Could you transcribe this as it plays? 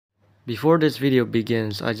Before this video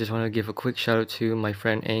begins, I just want to give a quick shout out to my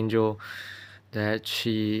friend Angel that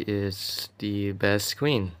she is the best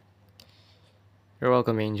queen. You're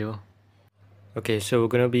welcome, Angel. Okay, so we're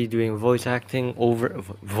gonna be doing voice acting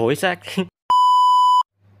voice acting?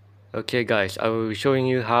 Okay guys, I will be showing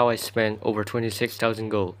you how I spent over 26,000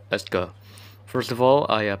 gold. Let's go. First of all,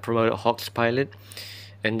 I promoted Hawk's pilot,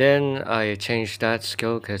 and then I changed that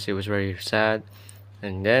skill because it was very sad.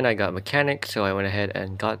 And then I got mechanic, so I went ahead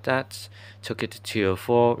and got that, took it to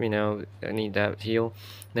 204, I need that heal.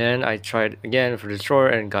 Then I tried again for destroyer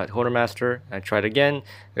and got quartermaster. I tried again,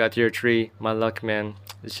 I got tier 3. My luck, man,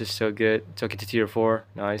 it's just so good. Took it to tier 4,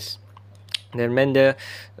 nice. And then Mende,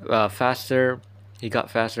 faster, he got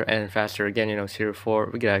faster and faster again, tier 4.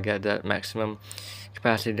 We gotta get that maximum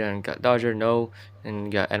capacity. Then got dodger, no.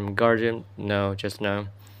 And got Adam Guardian, no, just no. And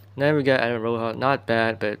then we got Adam Roja, not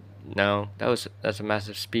bad, but no, that's a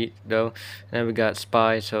massive speed though. And then we got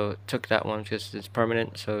spy, so took that one because it's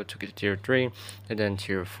permanent, so took it to tier 3, and then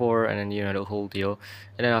tier 4, and then the whole deal.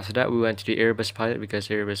 And then after that we went to the Airbus pilot because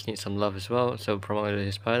Airbus needs some love as well, so promoted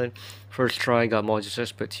his pilot. First try got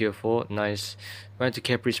modules but tier 4, nice. Went to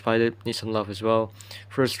Capri's pilot, needs some love as well.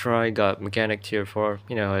 First try got mechanic tier 4,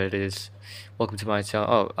 you know how it is. Welcome to my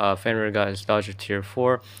channel. Fenrir got his dodger tier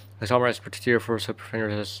 4. His armor expert tier 4, so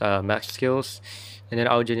Fenrir has max skills. And then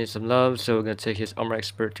Aoji needs some love, so we're gonna take his armor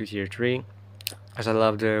expert to tier 3, as I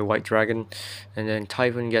love the white dragon. And then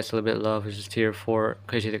Typhon gets a little bit of love, which is tier 4.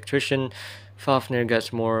 Crazy electrician. Fafnir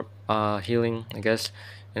gets more healing, I guess.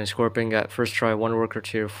 And Scorpion got first try one worker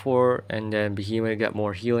tier 4, and then Behemoth got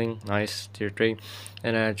more healing, nice, tier 3.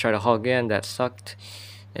 And I tried to hog again, that sucked.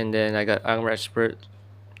 And then I got armor expert,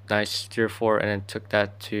 nice, tier 4, and then took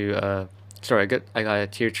that to sorry, I got a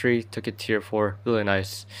tier 3, took it tier 4, really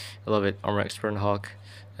nice. I love it, armor expert and hawk.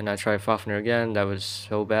 And I tried Fafnir again, that was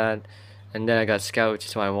so bad. And then I got scout, which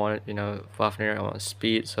is what I wanted, Fafnir, I want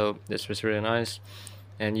speed, so this was really nice.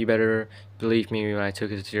 And you better believe me when I took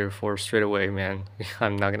it to tier 4 straight away, man.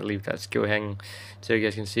 I'm not gonna leave that skill hanging. So you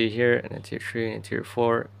guys can see here, and then tier 3 and tier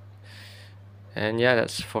 4. And yeah,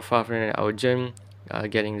 that's for Fafnir and Aojin.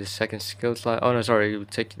 Getting the second skill slot. Oh no, sorry, you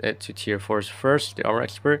take it to tier 4 first, the armor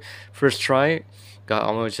expert. First try, got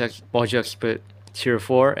module expert tier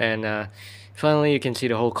 4, and finally you can see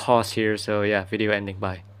the whole cost here. So yeah, video ending,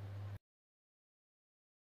 bye.